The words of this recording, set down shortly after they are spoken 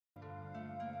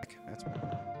That's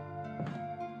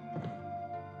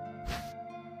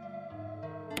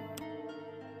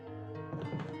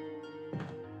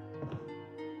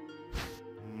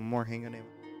more handgun ammo.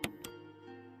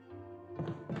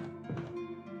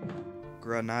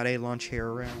 Grenade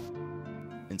launcher round.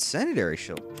 Incendiary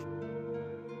shield.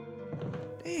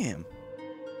 Damn.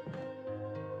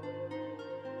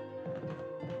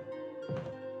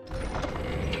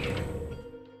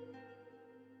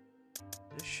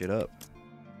 This shit up.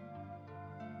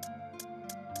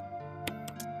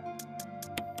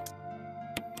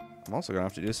 I'm also gonna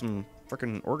have to do some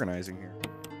freaking organizing here.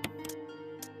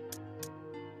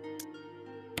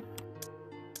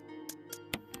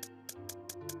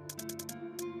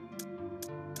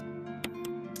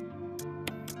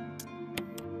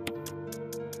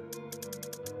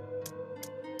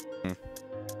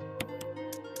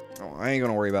 Oh, I ain't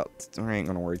gonna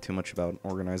worry too much about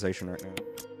organization right now.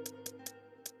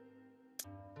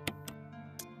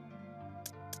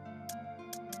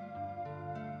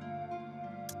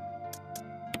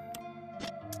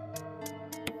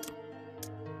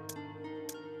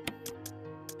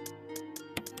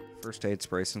 First aid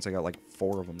spray, since I got like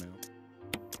 4 of them now.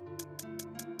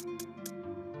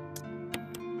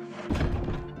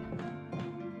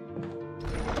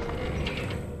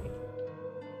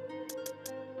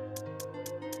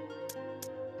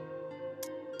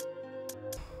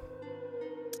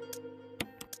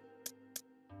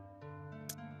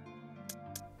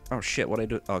 Oh shit, what'd I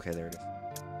do? Okay, there it is.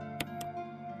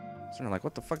 So I'm like,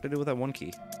 what the fuck did I do with that one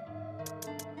key?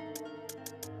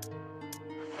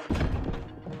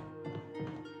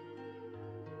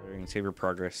 Save your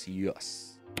progress,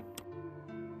 yes.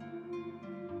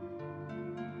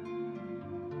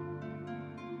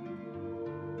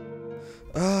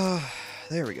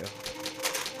 There we go.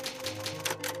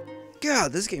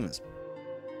 God, this game is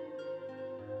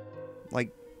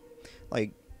like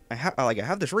I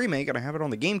have this remake and I have it on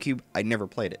the GameCube. I never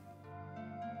played it.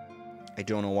 I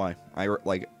don't know why.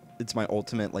 It's my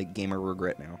ultimate like gamer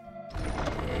regret now.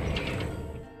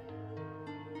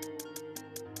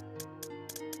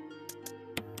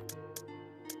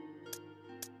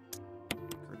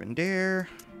 Dare.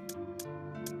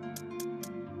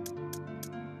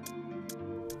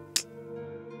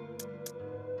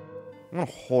 I'm gonna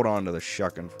hold on to the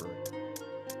shotgun for it.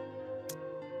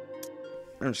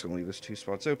 I'm just gonna leave this 2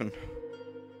 spots open.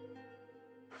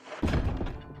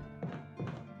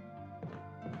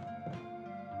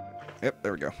 Yep,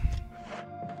 there we go.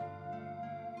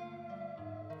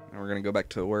 Now we're gonna go back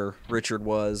to where Richard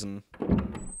was and...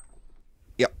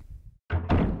 Yep.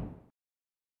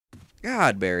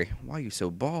 God, Barry, why are you so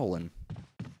ballin'?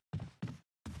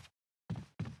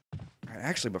 Alright,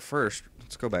 actually, but first,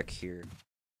 let's go back here.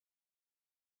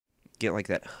 Get, like,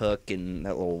 that hook and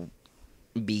that little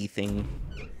bee thing.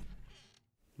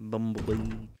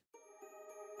 Bumblebee.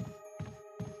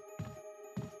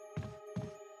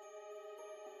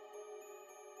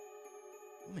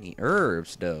 How many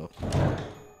herbs, though?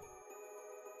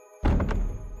 Yeah,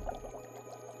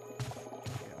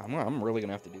 I'm really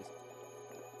gonna have to do this.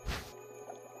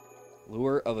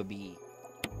 Lure of a bee.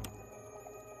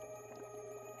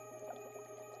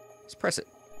 Let's press it.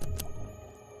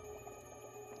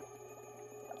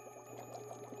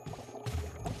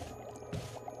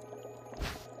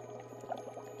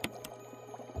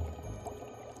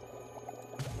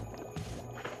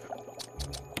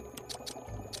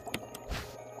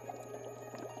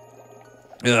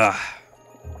 Ugh.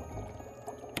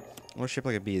 What shaped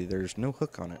like a bee? There's no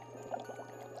hook on it.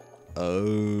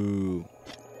 Oh.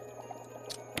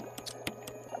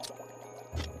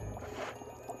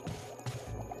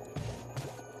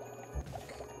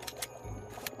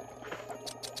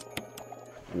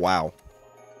 Wow.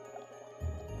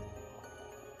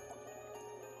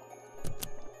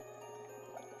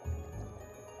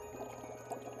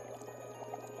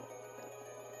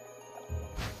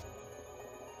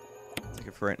 Take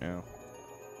it for right now.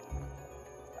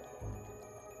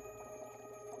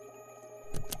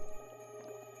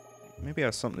 Maybe it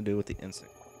has something to do with the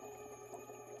insect.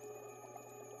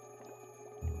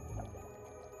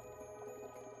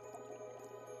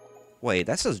 Wait,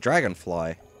 that says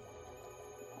dragonfly.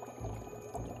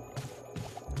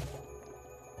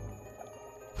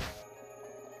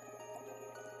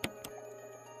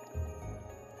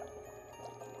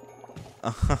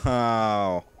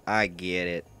 Oh, I get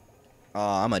it.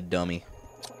 Oh, I'm a dummy.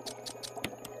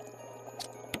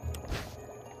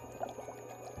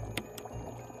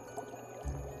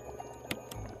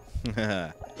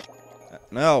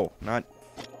 No, not...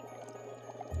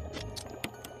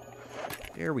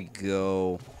 There we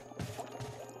go.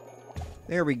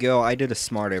 There we go. I did a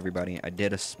smart, everybody. I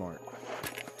did a smart.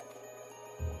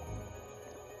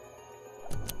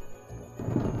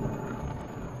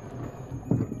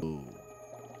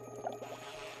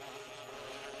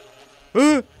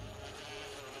 Ooh.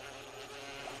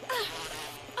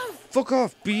 Fuck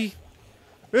off, bee.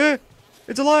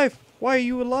 It's alive. Why are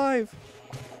you alive?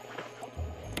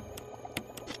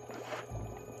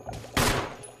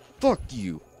 Fuck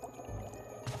you.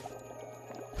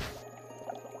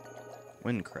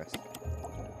 Windcrest.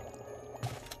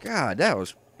 God, that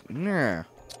was... Nah.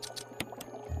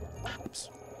 Oops.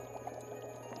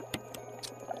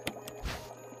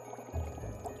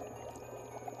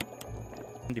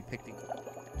 I'm depicting...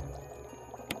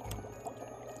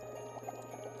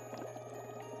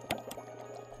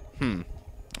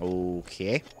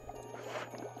 Okay.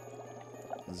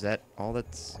 Is that all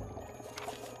that's...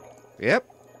 Yep.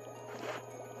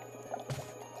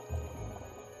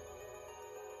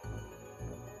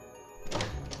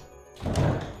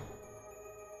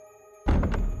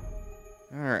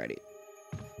 Alrighty.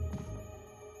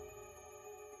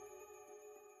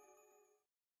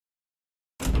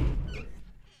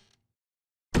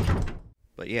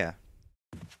 But yeah.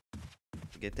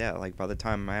 Get that, like, by the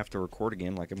time I have to record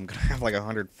again, like, I'm gonna have like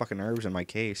 100 fucking herbs in my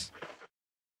case.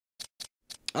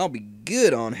 I'll be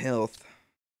good on health.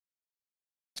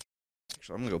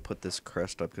 Actually, I'm gonna go put this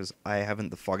crest up because I haven't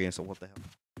the foggiest of what the hell.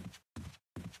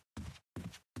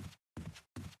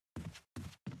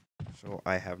 So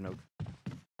I have no...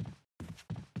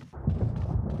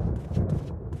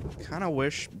 Kinda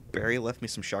wish Barry left me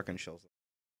some shotgun shells.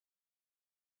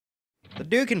 The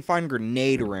dude can find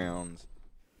grenade rounds,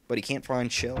 but he can't find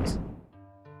shells.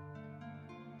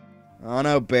 Oh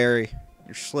no, Barry.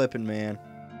 You're slipping, man.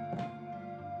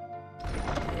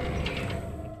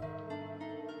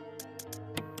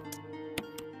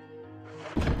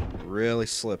 Really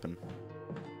slipping.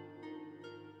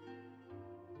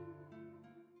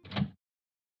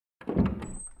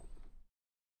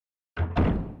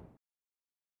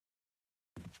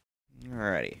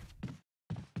 Alrighty.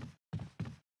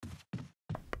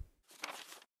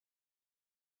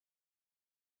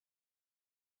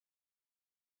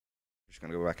 Just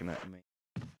gonna go back in that main.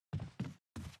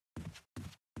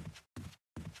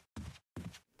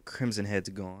 Crimson Head's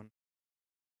gone.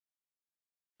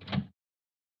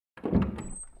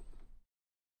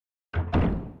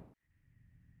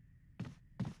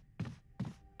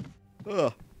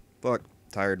 Ugh. Fuck.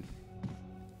 Tired.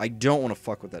 I don't want to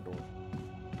fuck with that door.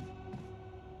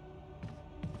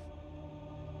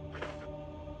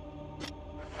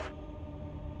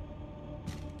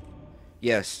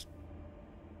 Yes.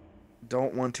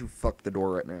 Don't want to fuck the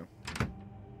door right now.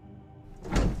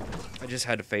 I just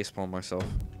had to facepalm myself.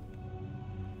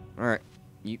 Alright.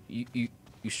 You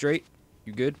straight?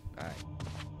 You good? Alright.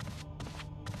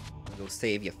 I'll go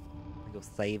save you. I'll go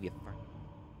save you.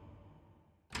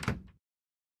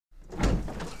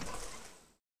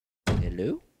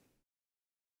 Hello?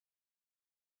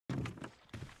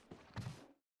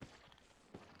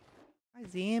 Hi,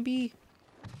 Zambi.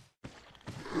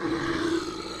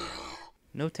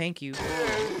 No, thank you.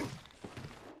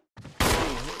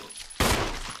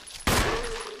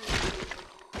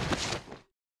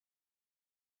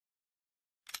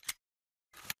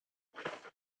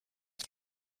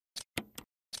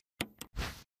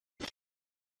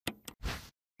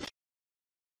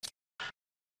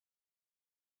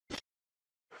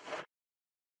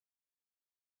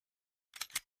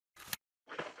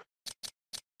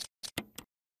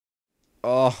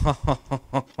 Oh,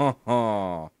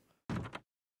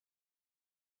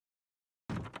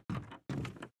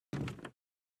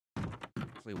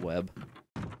 seriously, web.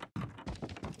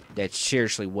 That's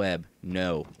seriously web.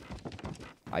 No.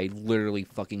 I literally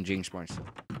fucking jinxed myself.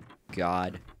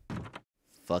 God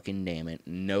fucking damn it.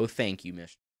 No thank you,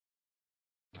 mister.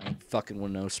 I ain't fucking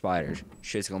with no spiders.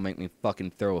 Shit's gonna make me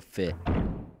fucking throw a fit.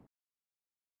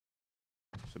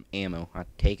 Some ammo. I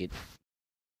take it.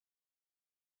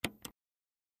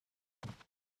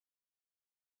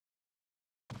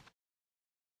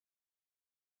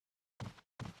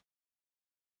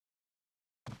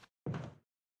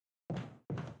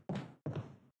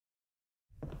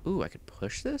 Ooh, I could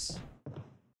push this?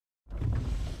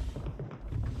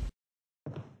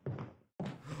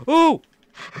 Oh!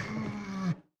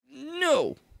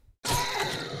 No!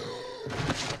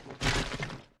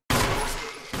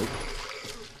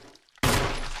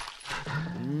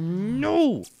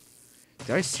 No!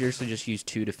 Did I seriously just use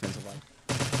 2 defensive lines?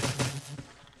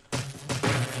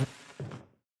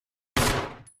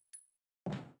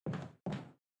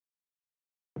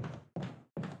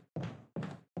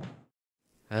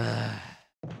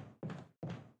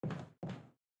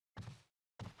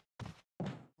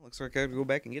 Looks like I have to go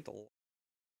back and get the...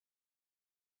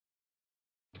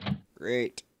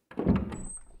 Great.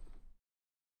 Come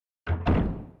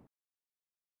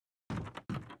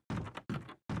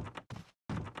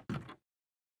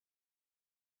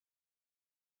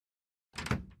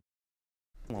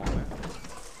on, man.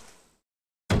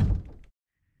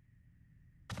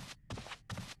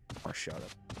 Or shut up.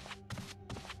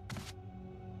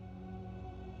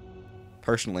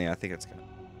 Personally, I think it's gonna...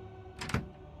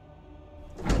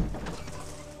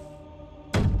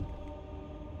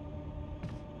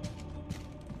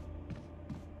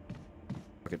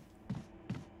 Okay.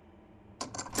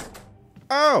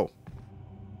 Oh!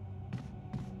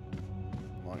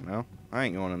 Like, no. I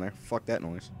ain't going in there. Fuck that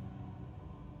noise.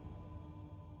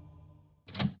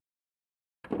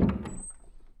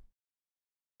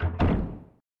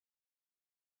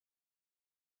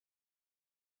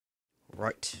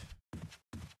 Right.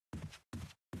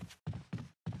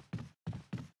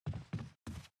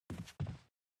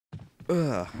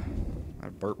 Ugh. I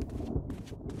burp.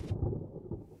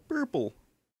 Purple.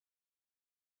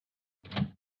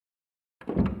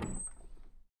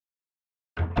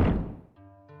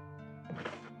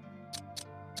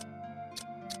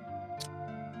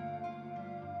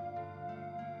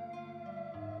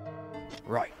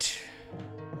 Right.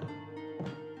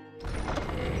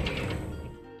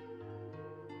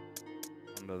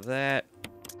 Onto that.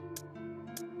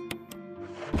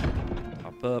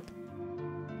 Pop up.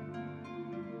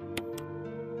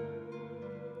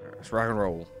 Let's rock and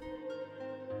roll.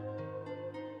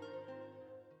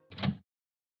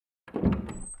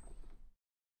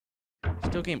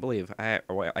 Still can't believe I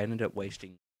ended up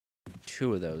wasting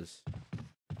 2 of those.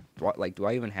 Do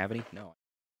I even have any? No.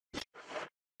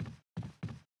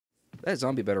 That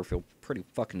zombie better feel pretty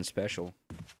fucking special.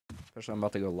 Especially I'm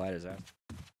about to go light his ass.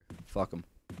 Fuck him.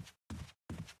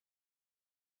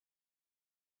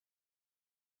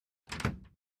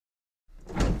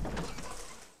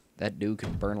 That dude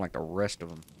can burn like the rest of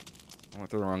them. I went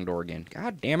through the wrong door again.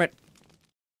 God damn it.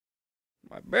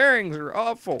 My bearings are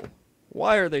awful.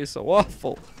 Why are they so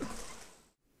awful?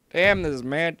 Damn this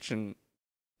mansion.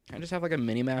 Can I just have like a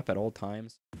mini map at all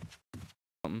times?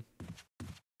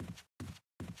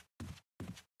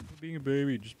 Being a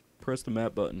baby, just press the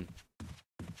map button.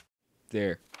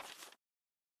 There.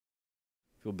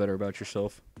 Feel better about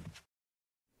yourself?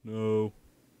 No.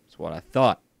 That's what I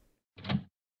thought.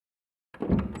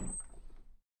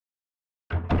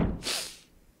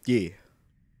 Yeah.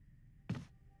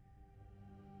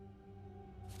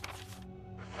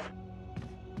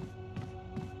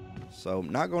 So, I'm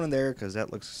not going in there because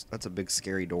that's a big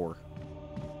scary door.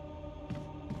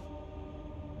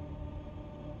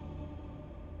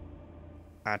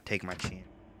 I'd take my chance.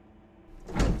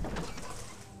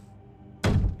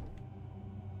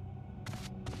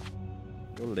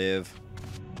 Go live.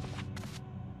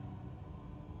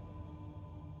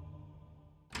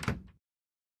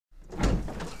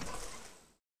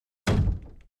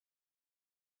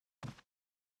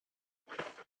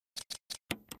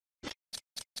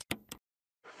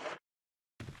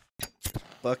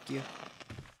 Fuck you.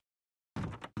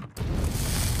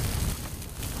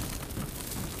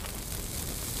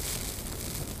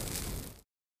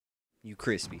 You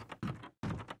crispy.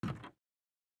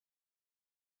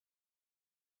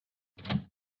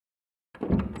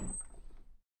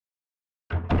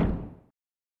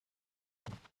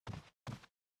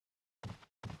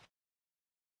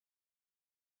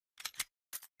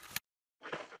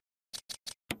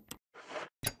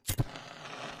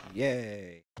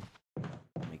 Yay.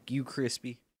 Make you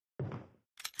crispy.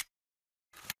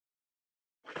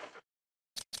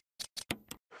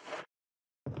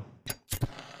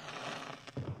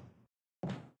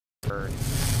 Burn.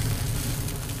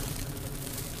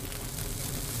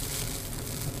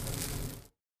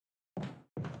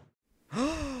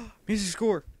 Music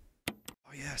score.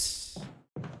 Oh, yes.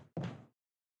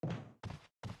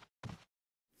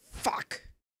 Fuck.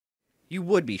 You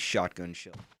would be shotgun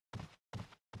shell.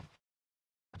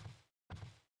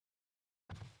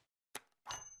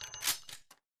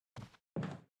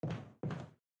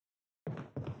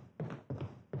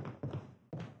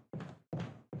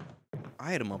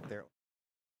 I had him up there.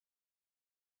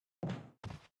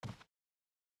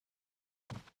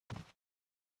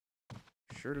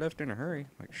 Sure left in a hurry.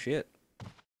 Like shit.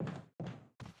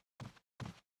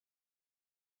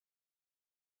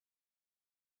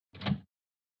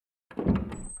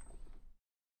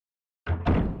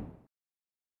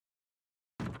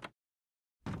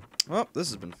 Well, this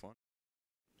has been fun.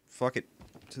 Fuck it.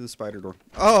 To the spider door.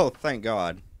 Oh, thank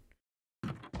God.